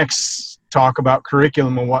into my next talk about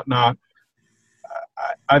curriculum and whatnot.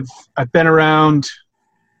 I've been around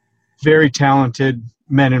very talented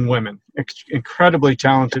men and women, incredibly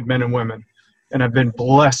talented men and women, and I've been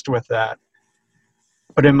blessed with that.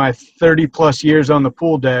 But in my 30 plus years on the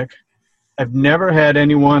pool deck, I've never had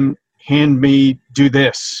anyone hand me, do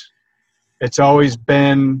this. It's always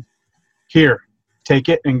been, here, take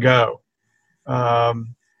it and go.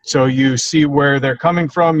 So you see where they're coming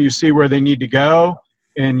from, you see where they need to go,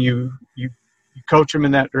 and you coach them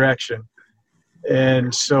in that direction.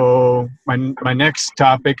 And so my next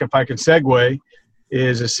topic, if I can segue,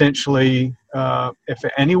 is essentially if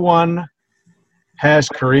anyone has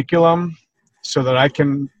curriculum so that I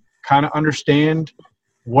can kind of understand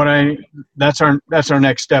that's our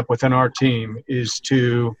next step within our team, is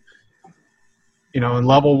to, you know, in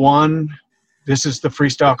level 1, this is the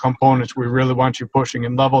freestyle components we really want you pushing.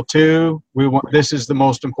 In level 2, this is the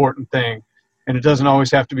most important thing. And it doesn't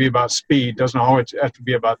always have to be about speed. It doesn't always have to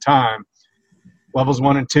be about time. Levels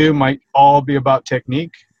 1 and 2 might all be about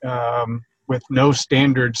technique, with no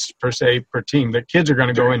standards per se per team. The kids are going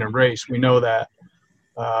to go in and race. We know that.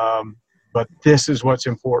 But this is what's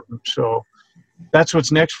important. So that's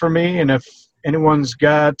what's next for me. And if anyone's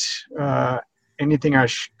got anything I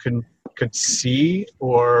could see,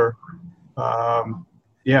 or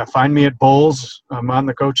find me at Bulls. I'm on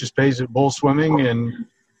the coaches page at Bull Swimming,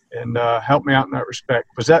 and help me out in that respect,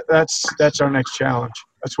 because that's our next challenge.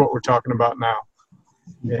 That's what we're talking about now.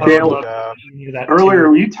 Dale, earlier,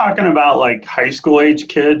 were you talking about like high school age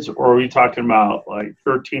kids, or were you talking about like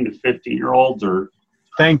 13 to 15-year-olds? Or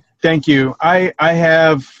Thank you. I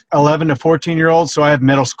have 11 to 14-year-olds, so I have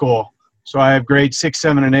middle school. So I have grades 6,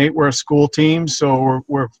 7, and 8. We're a school team, so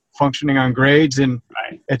we're functioning on grades, and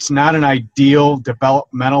it's not an ideal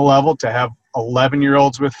developmental level to have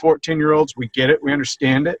 11-year-olds with 14-year-olds. We get it. We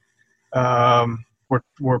understand it.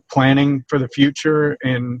 We're planning for the future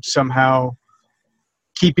and somehow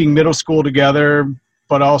keeping middle school together,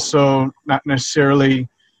 but also not necessarily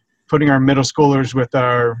putting our middle schoolers with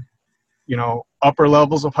our, you know, upper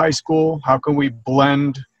levels of high school. How can we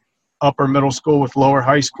blend upper middle school with lower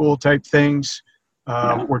high school type things?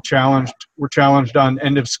 We're challenged on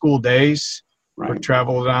end of school days. We're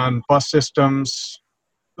traveled on bus systems,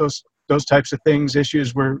 those types of things,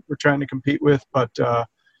 issues we're trying to compete with. But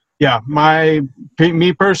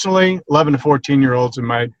me personally, 11 to 14-year-olds in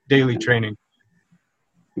my daily training.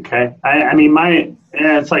 Okay. I mean,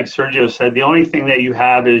 it's like Sergio said, the only thing that you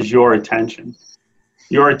have is your attention.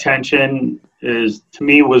 Your attention is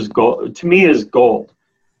gold.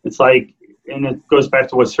 It's like, and it goes back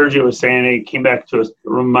to what Sergio was saying. It came back to a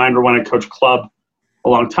reminder when I coached club a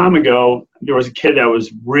long time ago. There was a kid that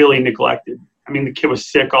was really neglected. I mean, the kid was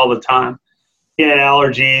sick all the time. He had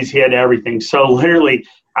allergies. He had everything. So literally,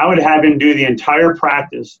 I would have him do the entire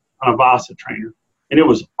practice on a Vasa trainer, and it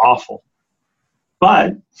was awful.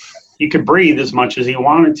 But he could breathe as much as he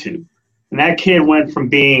wanted to. And that kid went from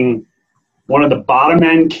being one of the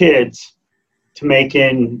bottom-end kids to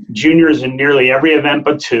making juniors in nearly every event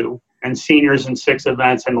but 2, and seniors in 6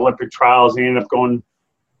 events and Olympic trials. And he ended up going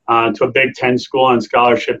to a Big Ten school on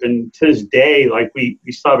scholarship. And to this day, like we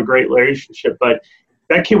still have a great relationship. But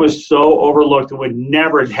that kid was so overlooked and would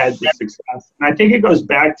never have had the success. And I think it goes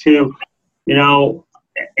back to, you know,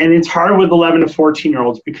 and it's hard with 11 to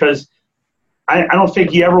 14-year-olds because I don't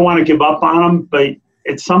think you ever want to give up on them. But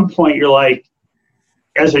at some point, you're like,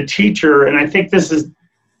 as a teacher, and I think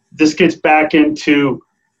this gets back into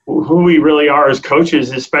who we really are as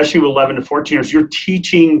coaches, especially with 11 to 14 years, you're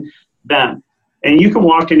teaching them. And you can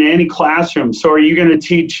walk into any classroom. So are you going to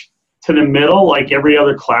teach to the middle like every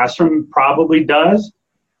other classroom probably does?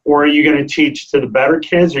 Or are you going to teach to the better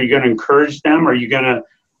kids? Are you going to encourage them? Are you going to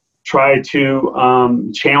try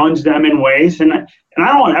to challenge them in ways? And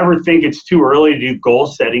I don't ever think it's too early to do goal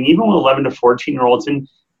setting, even with 11 to 14-year-olds. And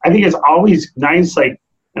I think it's always nice, like,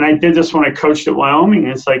 and I did this when I coached at Wyoming.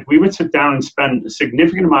 It's like we would sit down and spend a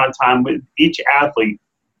significant amount of time with each athlete,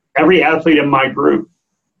 every athlete in my group,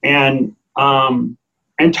 and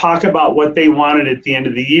talk about what they wanted at the end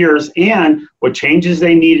of the years and what changes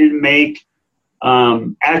they needed to make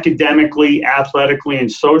academically, athletically, and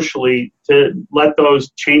socially to let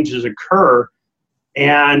those changes occur.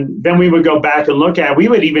 And then we would go back and look at it. We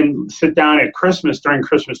would even sit down at Christmas during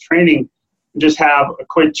Christmas training and just have a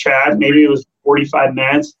quick chat. Maybe it was 45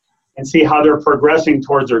 minutes and see how they're progressing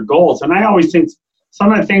towards their goals. And I always think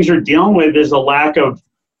some of the things you're dealing with is a lack of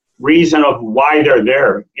reason of why they're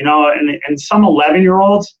there, you know, and some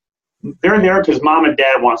 11-year-olds, they're there because mom and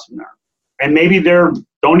dad wants them there. And maybe they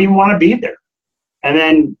don't even want to be there. And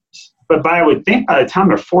then, but I would think by the time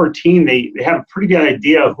they're 14, they have a pretty good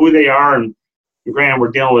idea of who they are. And granted,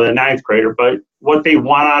 we're dealing with a 9th grader, but what they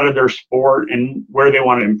want out of their sport and where they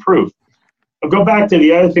want to improve. I'll go back to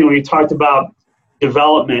the other thing when you talked about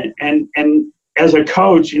development. And as a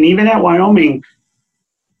coach, and even at Wyoming,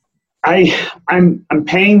 I'm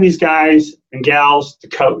paying these guys and gals to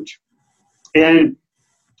coach. And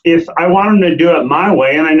if I want them to do it my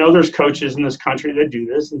way, and I know there's coaches in this country that do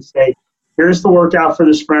this and say, here's the workout for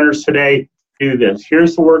the sprinters today, do this.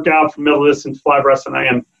 Here's the workout for middle distance, fly, breast, and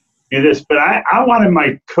IM, do this. But I wanted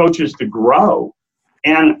my coaches to grow.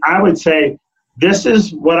 And I would say, this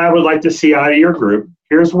is what I would like to see out of your group.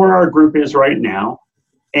 Here's where our group is right now.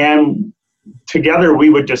 And together we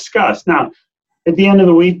would discuss. Now, at the end of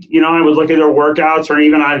the week, you know, I would look at their workouts, or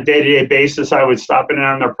even on a day-to-day basis, I would stop in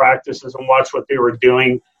on their practices and watch what they were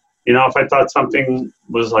doing. You know, if I thought something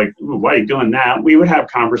was like, ooh, why are you doing that? We would have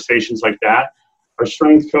conversations like that. Our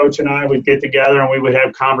strength coach and I would get together and we would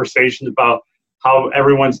have conversations about how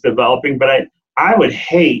everyone's developing. But I would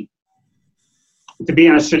hate to be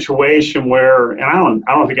in a situation where, and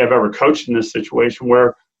I don't think I've ever coached in this situation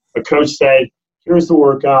where a coach said, here's the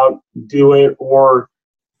workout, do it, or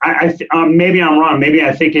maybe I'm wrong. Maybe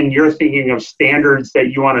I'm thinking you're thinking of standards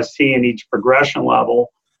that you want to see in each progression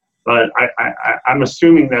level, but I'm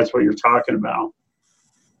assuming that's what you're talking about.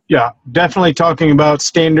 Yeah, definitely talking about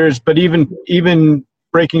standards, but even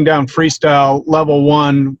breaking down freestyle level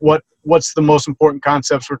 1, what's the most important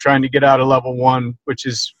concepts we're trying to get out of level 1, which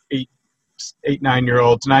is 8,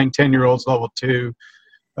 9-year-olds, 9, 10-year-olds, level 2,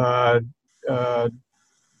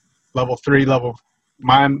 level 3,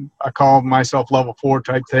 I call myself level 4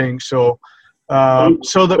 type thing. So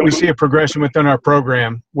that we see a progression within our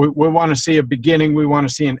program. We want to see a beginning. We want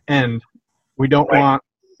to see an end. We don't want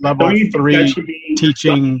level 3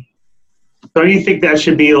 teaching. Don't you think that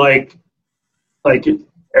should be like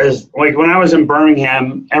when I was in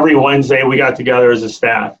Birmingham, every Wednesday we got together as a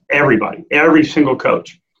staff, everybody, every single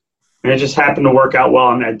coach. And it just happened to work out well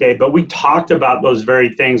on that day. But we talked about those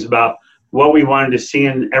very things, about what we wanted to see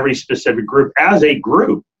in every specific group as a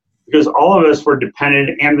group, because all of us were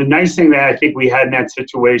dependent. And the nice thing that I think we had in that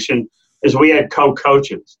situation is we had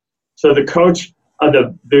co-coaches. So the coach of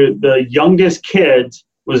the youngest kids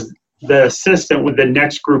was the assistant with the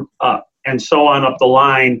next group up, and so on up the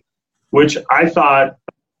line, which I thought,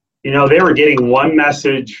 you know, they were getting one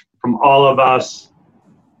message from all of us.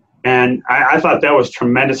 And I thought that was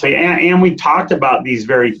tremendous. And we talked about these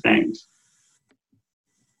very things.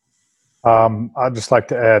 I'd just like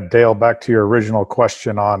to add, Dale, back to your original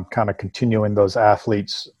question on kind of continuing those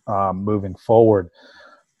athletes moving forward.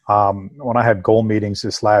 When I had goal meetings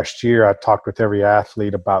this last year, I talked with every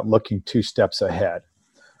athlete about looking 2 steps ahead.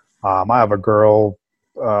 I have a girl,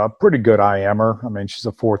 pretty good IMer. I mean, she's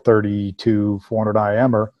a 432, 400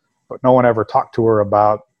 IMer, but no one ever talked to her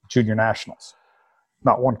about junior nationals.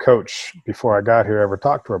 Not one coach before I got here ever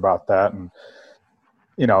talked to her about that. And,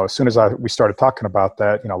 you know, as soon as we started talking about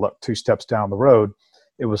that, you know, look, 2 steps down the road,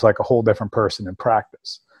 it was like a whole different person in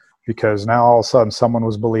practice, because now all of a sudden someone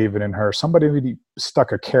was believing in her. Somebody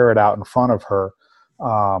stuck a carrot out in front of her,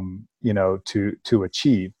 you know, to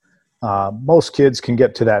achieve. Most kids can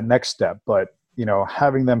get to that next step, but, you know,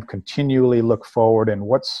 having them continually look forward and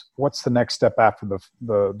what's the next step after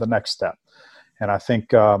the next step. And I think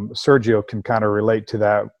Sergio can kind of relate to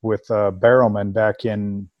that with Barrowman back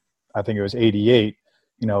in, I think it was 88.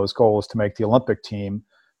 You know, his goal was to make the Olympic team,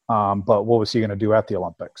 but what was he going to do at the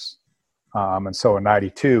Olympics? And so in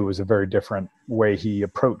 92 was a very different way he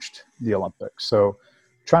approached the Olympics. So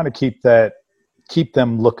trying to keep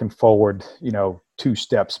them looking forward, 2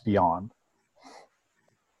 steps beyond.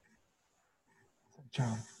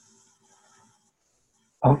 John.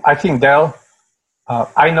 I think, Dale,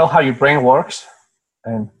 I know how your brain works,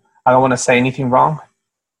 and I don't want to say anything wrong.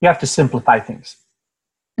 You have to simplify things.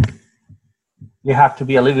 You have to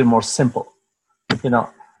be a little bit more simple.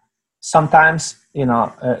 Sometimes, you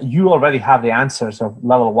already have the answers of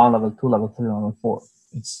level 1, level 2, level 3, level 4.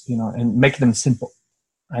 It's, and make them simple.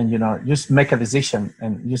 And, just make a decision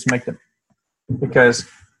and just make them. Because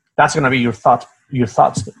that's going to be your thoughts,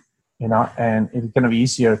 and it's going to be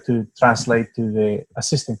easier to translate to the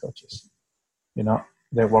assistant coaches,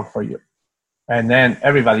 they work for you. And then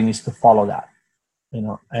everybody needs to follow that,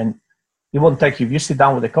 and it won't take you. If you sit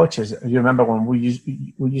down with the coaches, you remember when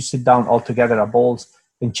we sit down all together at bowls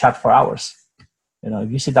and chat for hours.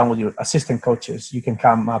 If you sit down with your assistant coaches, you can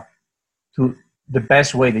come up to the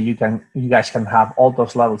best way that you guys can have all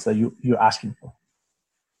those levels that you're asking for,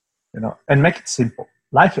 and make it simple.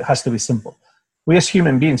 Life has to be simple. We as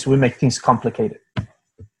human beings, we make things complicated,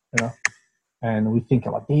 and we think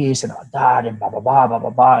about this and about that and blah, blah, blah, blah, blah,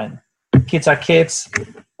 blah. And kids are kids.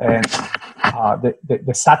 And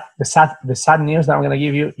the sad news that I'm going to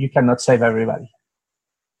give you, you cannot save everybody.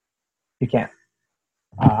 You can't.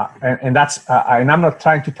 And that's, and I'm not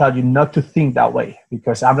trying to tell you not to think that way,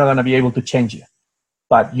 because I'm not going to be able to change you,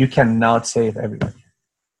 but you cannot save everybody.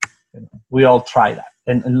 We all try that.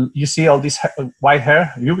 And you see all this white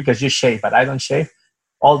hair, because you shave, but I don't shave.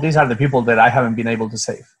 All these are the people that I haven't been able to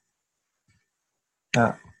save.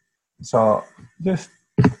 So just,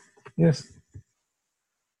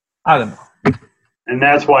 I don't know. And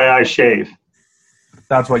that's why I shave.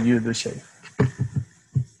 That's why you do shave.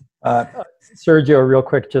 Sergio, real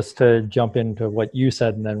quick, just to jump into what you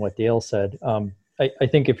said and then what Dale said. I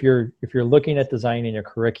think if you're looking at designing a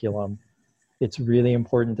curriculum, it's really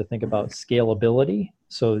important to think about scalability.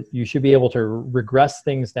 So you should be able to regress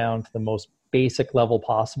things down to the most basic level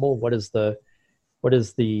possible. What is the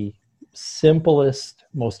simplest,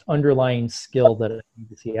 most underlying skill that I need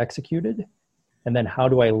to see executed? And then how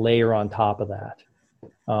do I layer on top of that?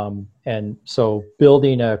 And so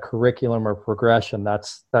building a curriculum or progression,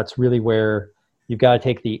 that's really where you've got to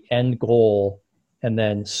take the end goal and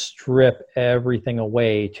then strip everything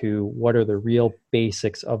away to what are the real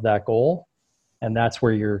basics of that goal. And that's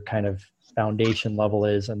where your kind of foundation level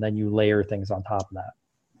is. And then you layer things on top of that.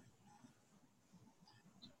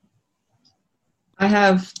 I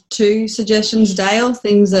have 2 suggestions, Dale,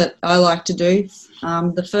 things that I like to do.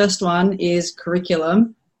 The first one is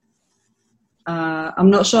curriculum. I'm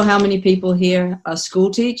not sure how many people here are school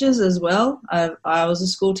teachers as well. I was a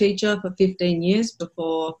school teacher for 15 years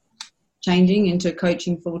before changing into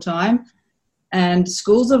coaching full-time. And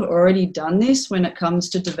schools have already done this when it comes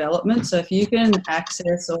to development. So if you can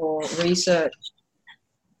access or research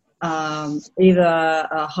either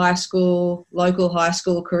a local high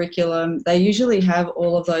school curriculum, they usually have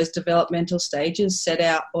all of those developmental stages set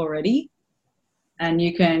out already. And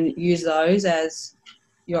you can use those as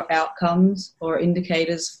your outcomes or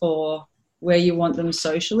indicators for where you want them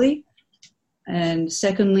socially. And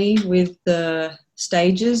secondly, with the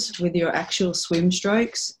stages, with your actual swim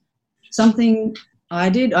strokes, something I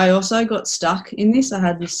did, I also got stuck in this. I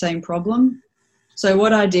had this same problem. So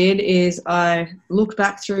what I did is I looked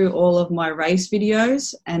back through all of my race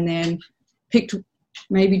videos and then picked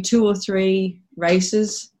maybe 2 or 3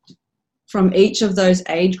 races from each of those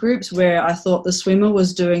age groups where I thought the swimmer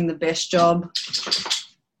was doing the best job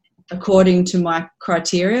according to my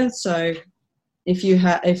criteria. So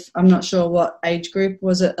if I'm not sure what age group,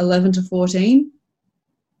 was it 11 to 14?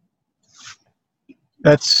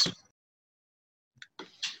 That's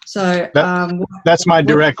my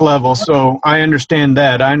direct level, so I understand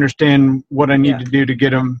that. I understand what I need to do to get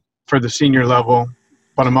them for the senior level,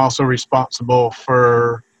 but I'm also responsible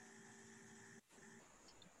for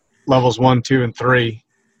levels 1, 2, and 3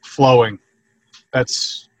 flowing.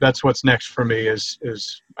 That's what's next for me is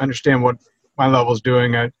understand what my level's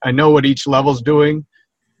doing. I know what each level's doing,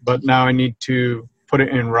 but now I need to put it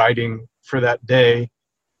in writing for that day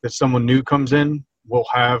that someone new comes in. We'll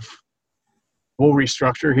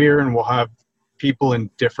restructure here and we'll have people in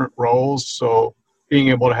different roles. So being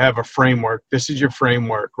able to have a framework, this is your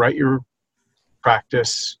framework, write your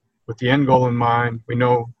practice with the end goal in mind. We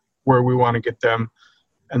know where we want to get them.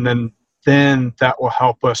 And then that will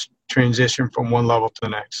help us transition from one level to the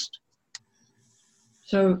next.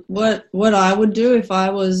 So what I would do if I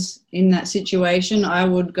was in that situation, I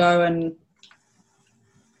would go and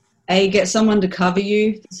get someone to cover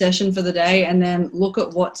you the session for the day, and then look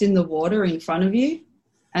at what's in the water in front of you,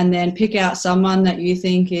 and then pick out someone that you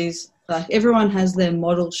think is, like, everyone has their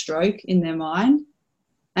model stroke in their mind,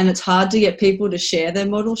 and it's hard to get people to share their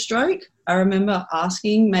model stroke. I remember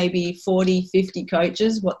asking maybe 40, 50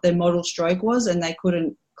 coaches what their model stroke was, and they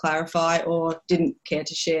couldn't clarify or didn't care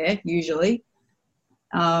to share usually.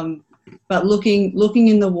 But looking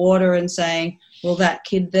in the water and saying, well, that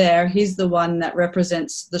kid there, he's the one that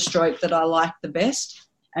represents the stroke that I like the best,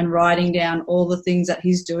 and writing down all the things that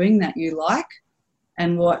he's doing that you like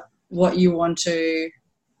and what you want to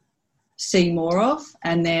see more of,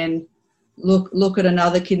 and then look at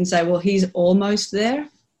another kid and say, well, he's almost there.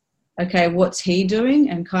 Okay, what's he doing?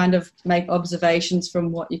 And kind of make observations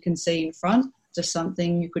from what you can see in front. Just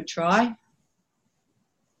something you could try.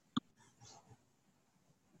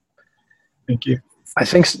 Thank you. I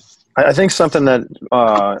think something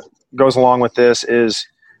that goes along with this is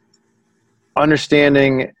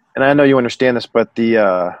understanding, and I know you understand this, but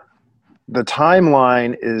the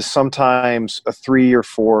timeline is sometimes a 3 or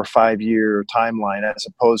 4 or 5 year timeline as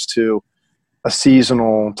opposed to a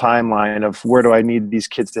seasonal timeline of where do I need these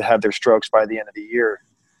kids to have their strokes by the end of the year.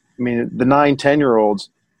 I mean, the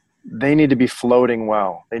 9-10-year-olds, they need to be floating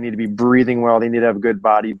well. They need to be breathing well. They need to have good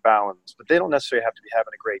body balance. But they don't necessarily have to be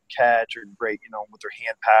having a great catch or great, with their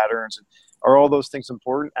hand patterns. Are all those things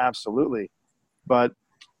important? Absolutely. But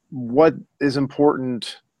what is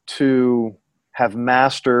important to have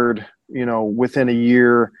mastered, within a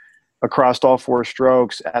year across all 4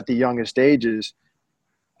 strokes at the youngest ages,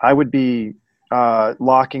 I would be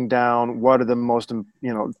locking down what are the most,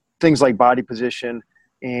 things like body position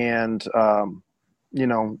and,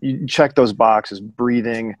 you check those boxes,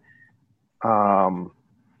 breathing, coming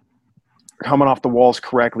off the walls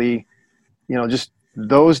correctly, just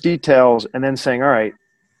those details, and then saying, all right,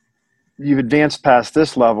 you've advanced past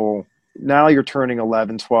this level. Now you're turning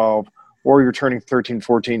 11, 12, or you're turning 13,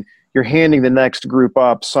 14. You're handing the next group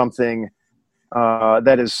up something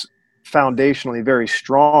that is foundationally very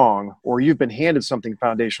strong, or you've been handed something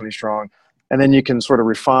foundationally strong, and then you can sort of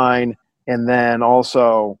refine and then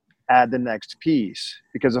also add the next piece.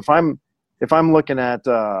 Because if I'm looking at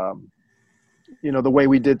the way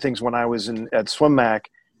we did things when I was at SwimMac,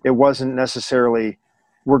 it wasn't necessarily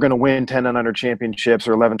we're going to win 10 and under championships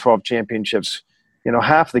or 11, 12 championships.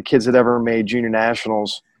 Half the kids that ever made junior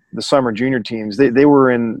nationals, the summer junior teams, they were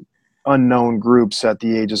in unknown groups at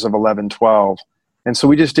the ages of 11, 12. And so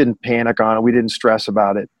we just didn't panic on it. We didn't stress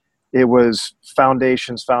about it. It was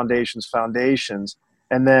foundations.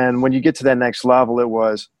 And then when you get to that next level, it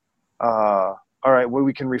was, all right, well,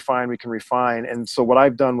 we can refine. And so what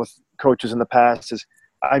I've done with coaches in the past is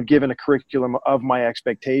I've given a curriculum of my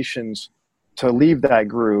expectations to leave that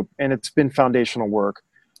group, and it's been foundational work.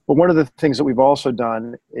 But one of the things that we've also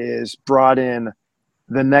done is brought in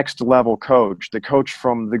the next level coach, the coach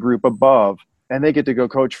from the group above, and they get to go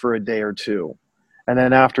coach for a day or two. And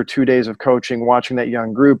then after 2 days of coaching, watching that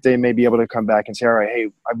young group, they may be able to come back and say, all right, hey,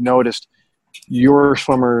 I've noticed your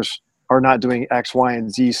swimmers are not doing X, Y,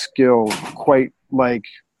 and Z skill quite like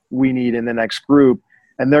we need in the next group.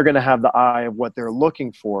 And they're going to have the eye of what they're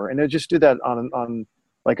looking for. And they just do that on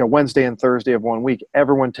like a Wednesday and Thursday of 1 week.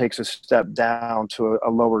 Everyone takes a step down to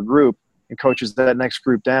a lower group and coaches that next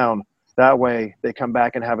group down. That way they come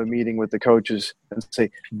back and have a meeting with the coaches and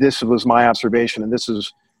say, this was my observation and this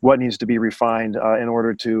is what needs to be refined in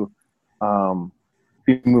order to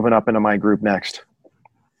be moving up into my group next.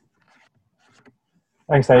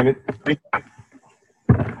 Thanks, David.